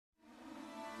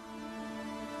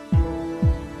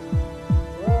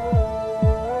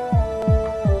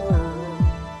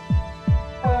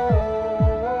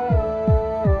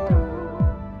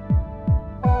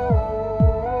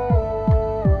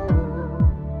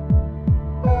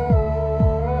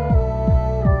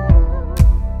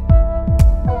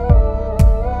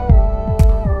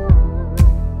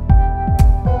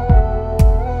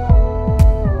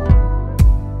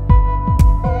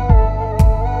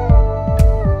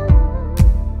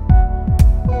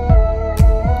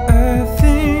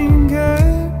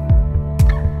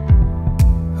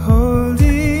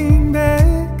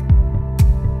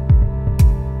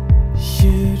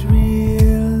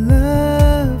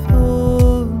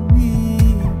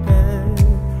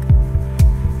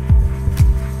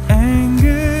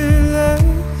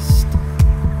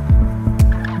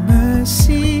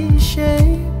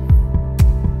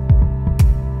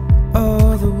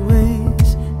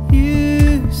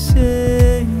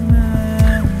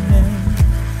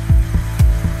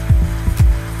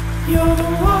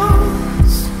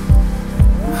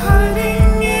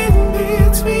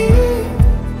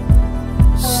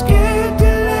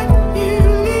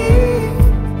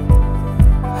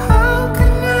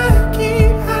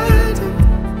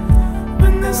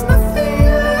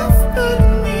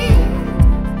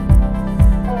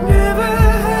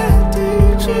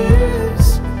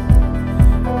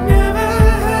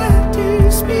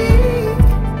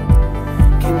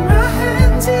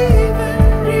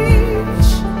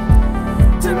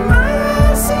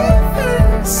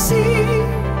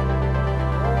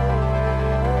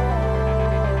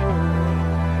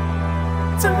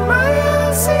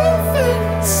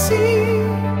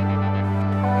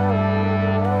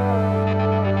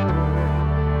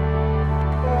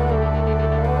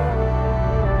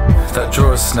That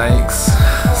draw of snakes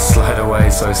slide away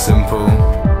so simple.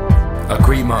 I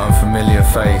greet my unfamiliar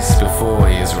face before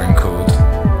he is wrinkled.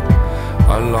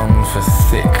 I longed for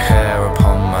thick hair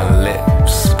upon my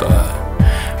lips, but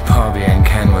Barbie and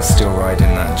Ken were still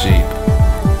riding that Jeep.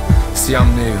 See,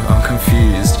 I'm new, I'm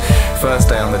confused. First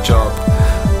day on the job,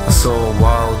 I saw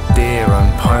wild deer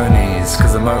on ponies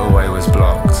cause the motorway was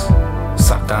blocked.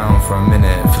 Sat down for a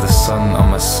minute for the sun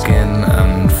on my skin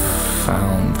and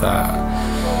found that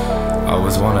I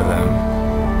was one of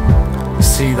them.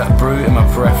 See, that brute in my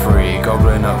periphery,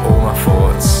 gobbling up all my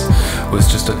thoughts, was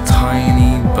just a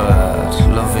tiny bird,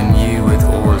 loving you with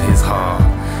all his heart.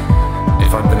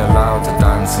 If I'd been allowed to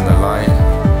dance in the light,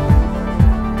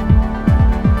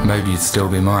 maybe you'd still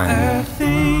be mine.